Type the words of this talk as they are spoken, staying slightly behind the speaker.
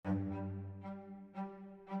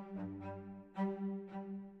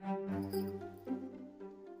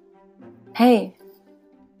Hey,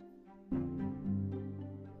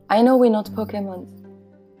 I know we're not Pokemon,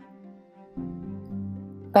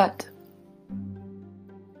 but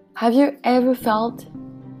have you ever felt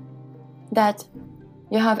that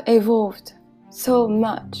you have evolved so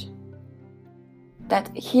much that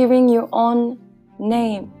hearing your own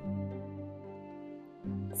name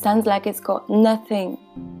sounds like it's got nothing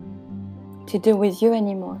to do with you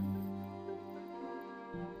anymore?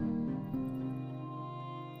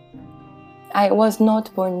 I was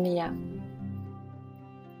not born Mia,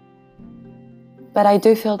 but I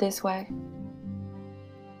do feel this way.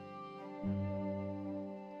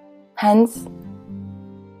 Hence,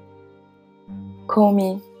 call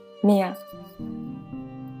me Mia.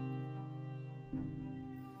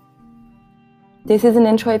 This is an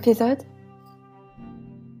intro episode,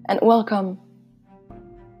 and welcome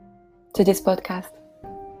to this podcast.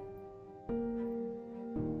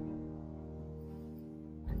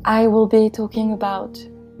 I will be talking about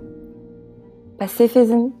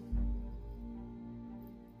pacifism,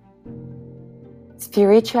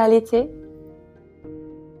 spirituality,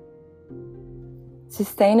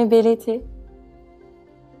 sustainability,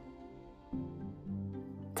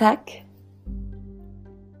 tech,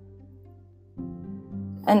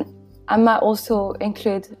 and I might also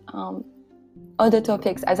include other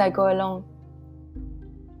topics as I go along.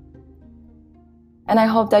 And I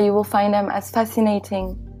hope that you will find them as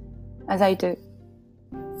fascinating as I do.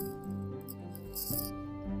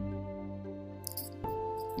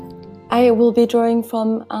 I will be drawing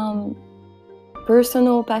from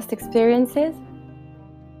personal past experiences,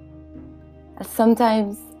 as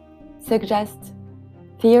sometimes suggest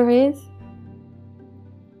theories,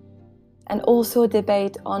 and also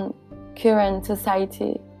debate on current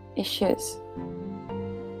society issues.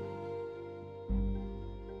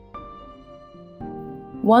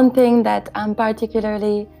 One thing that I'm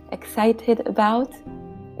particularly excited about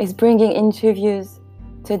is bringing interviews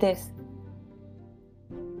to this.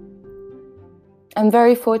 I'm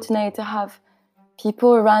very fortunate to have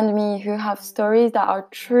people around me who have stories that are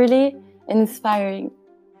truly inspiring.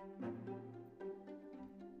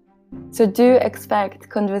 So do expect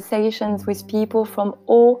conversations with people from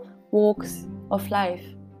all walks of life.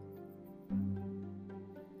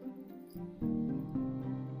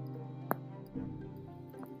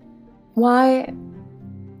 Why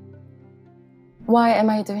am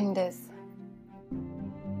I doing this?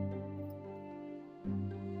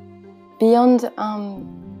 Beyond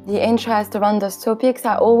the interest around those topics,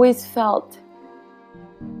 I always felt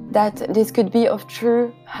that this could be of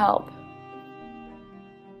true help.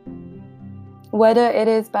 Whether it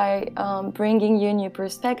is by bringing you new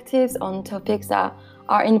perspectives on topics that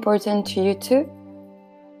are important to you too,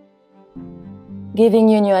 giving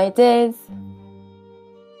you new ideas,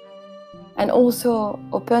 and also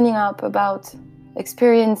opening up about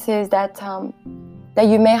experiences that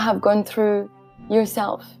you may have gone through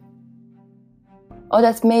yourself, or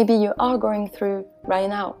that maybe you are going through right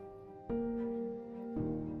now.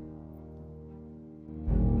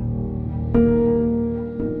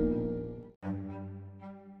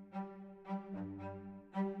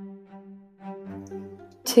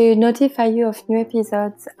 To notify you of new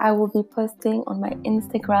episodes, I will be posting on my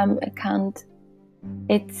Instagram account.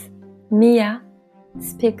 It's Mia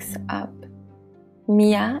Speaks Up.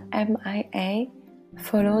 Mia, M-I-A,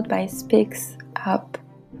 followed by Speaks Up.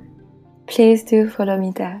 Please do follow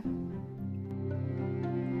me there.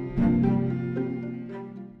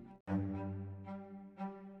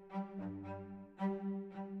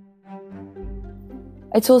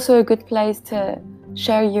 It's also a good place to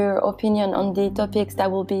share your opinion on the topics that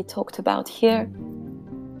will be talked about here,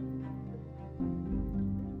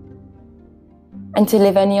 and to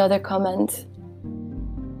leave any other comments.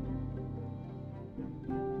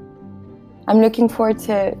 I'm looking forward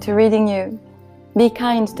to reading you. Be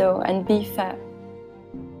kind though, and be fair.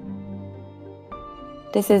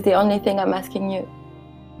 This is the only thing I'm asking you.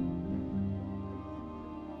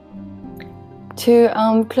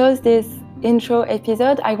 To close this intro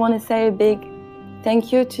episode, I want to say a big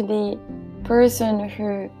thank you to the person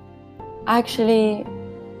who actually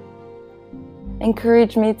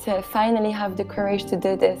encouraged me to finally have the courage to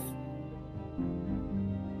do this.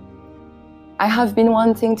 I have been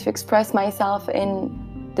wanting to express myself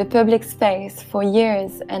in the public space for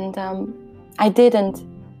years, and I didn't,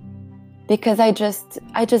 because I just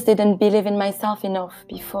didn't believe in myself enough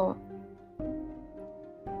before.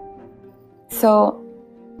 So,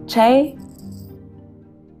 Che,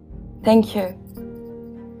 thank you.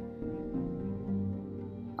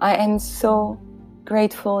 I am so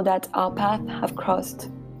grateful that our paths have crossed.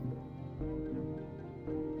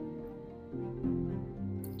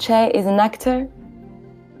 Che is an actor.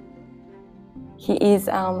 He is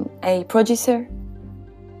a producer,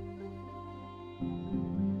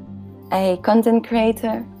 a content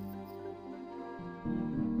creator,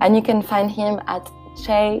 and you can find him at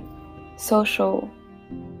Che Social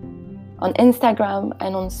on Instagram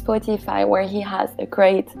and on Spotify, where he has a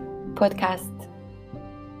great podcast.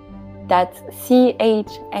 That's Chay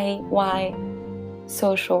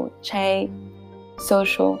Social, Che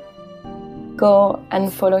Social. Go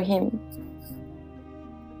and follow him.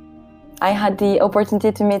 I had the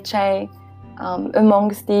opportunity to meet Che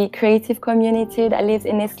amongst the creative community that lives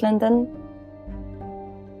in East London.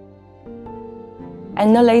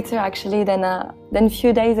 And no later, actually, than a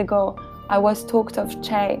few days ago, I was talked of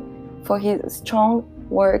Che for his strong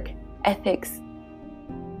work ethics.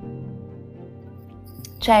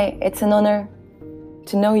 Che, it's an honor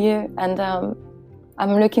to know you, and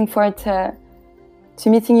I'm looking forward to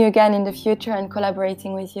meeting you again in the future and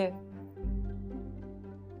collaborating with you.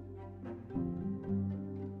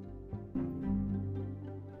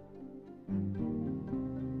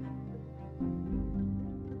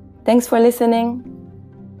 Thanks for listening.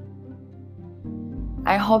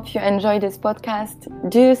 I hope you enjoyed this podcast.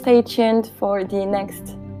 Do stay tuned for the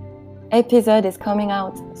next episode. Is coming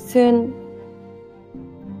out soon.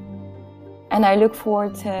 And I look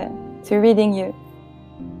forward to reading you.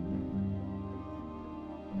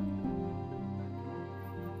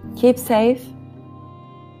 Keep safe.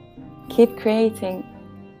 Keep creating.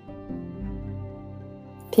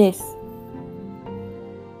 Peace.